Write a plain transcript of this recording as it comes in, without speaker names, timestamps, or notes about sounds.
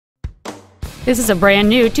This is a brand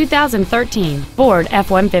new 2013 Ford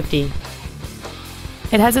F-150.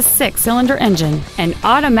 It has a 6-cylinder engine, an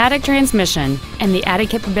automatic transmission, and the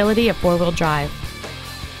added capability of 4-wheel drive.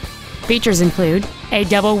 Features include a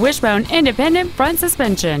double wishbone independent front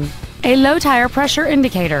suspension, a low tire pressure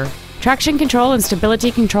indicator, traction control and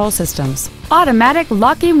stability control systems, automatic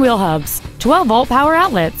locking wheel hubs, 12-volt power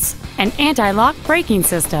outlets, an anti-lock braking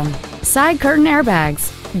system, side curtain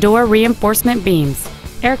airbags, door reinforcement beams,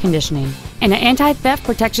 air conditioning, and an anti-theft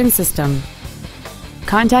protection system.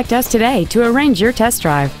 Contact us today to arrange your test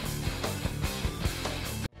drive.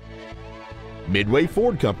 Midway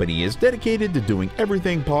Ford Company is dedicated to doing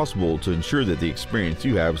everything possible to ensure that the experience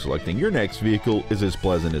you have selecting your next vehicle is as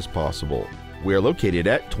pleasant as possible. We are located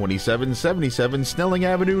at 2777 Snelling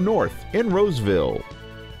Avenue North in Roseville.